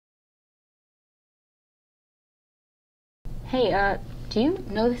Hey, do you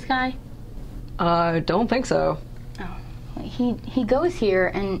know this guy? Don't think so. Oh, he goes here,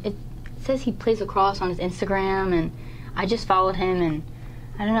 and it says he plays lacrosse on his Instagram, and I just followed him, and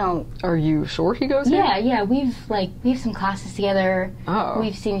I don't know. Are you sure he goes here? Yeah, we have some classes together. Oh.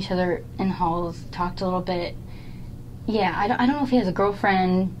 We've seen each other in halls, talked a little bit. Yeah, I don't know if he has a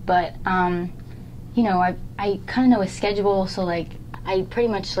girlfriend, but, you know, I kind of know his schedule, so, like, I pretty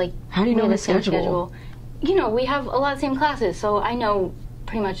much, like... How do you know his schedule? You know, we have a lot of the same classes, so I know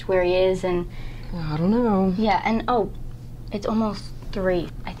pretty much where he is, and... I don't know. Yeah, and, oh, it's almost 3.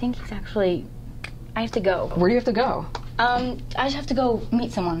 I think he's actually... I have to go. Where do you have to go? I just have to go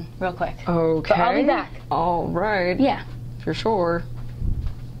meet someone real quick. Okay. But I'll be back. All right. Yeah. For sure.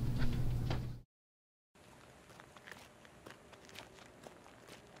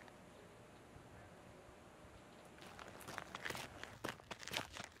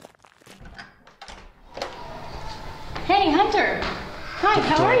 Hey, Hunter. Hi,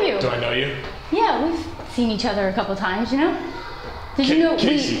 how are you? Do I know you? Yeah, we've seen each other a couple times, you know? Did you know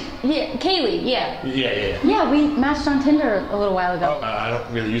Casey. Yeah, Kaylee, yeah. Yeah. Yeah, we matched on Tinder a little while ago. Oh, I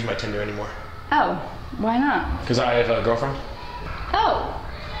don't really use my Tinder anymore. Oh, why not? Because I have a girlfriend. Oh,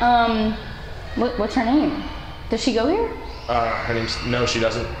 what's her name? Does she go here? Her name's... No, she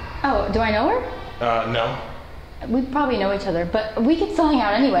doesn't. Oh, do I know her? No. We probably know each other, but we could still hang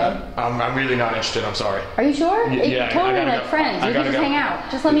out anyway. I'm really not interested, I'm sorry. Are you sure? Yeah, totally I gotta like go. friends. I We can gotta just go. hang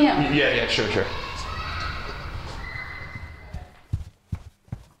out. Just let me know. Yeah, sure.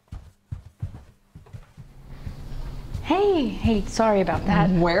 Hey, sorry about that.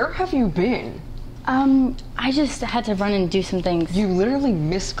 Where have you been? I just had to run and do some things. You literally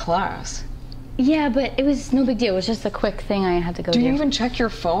missed class. Yeah, but it was no big deal. It was just a quick thing I had to go do. Do you even check your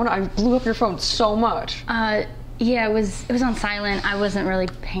phone? I blew up your phone so much. Yeah, it was on silent. I wasn't really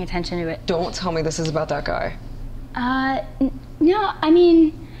paying attention to it. Don't tell me this is about that guy. No, I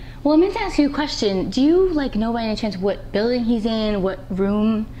mean, well, I meant to ask you a question. Do you, like, know by any chance what building he's in, what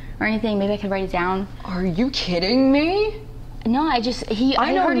room or anything? Maybe I could write it down. Are you kidding me? No, I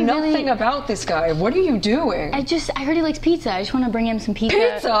know nothing about this guy. What are you doing? I heard he likes pizza. I just want to bring him some pizza.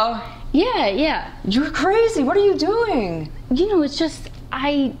 Pizza? Yeah. You're crazy. What are you doing? You know, it's just,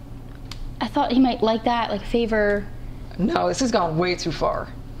 I thought he might like that, like a favor. No, this has gone way too far.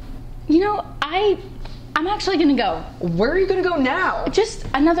 You know, I'm actually gonna go. Where are you gonna go now? Just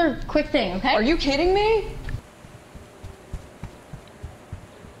another quick thing, okay? Are you kidding me?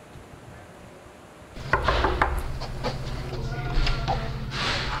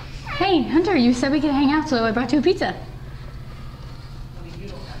 Hey, Hunter, you said we could hang out, so I brought you a pizza.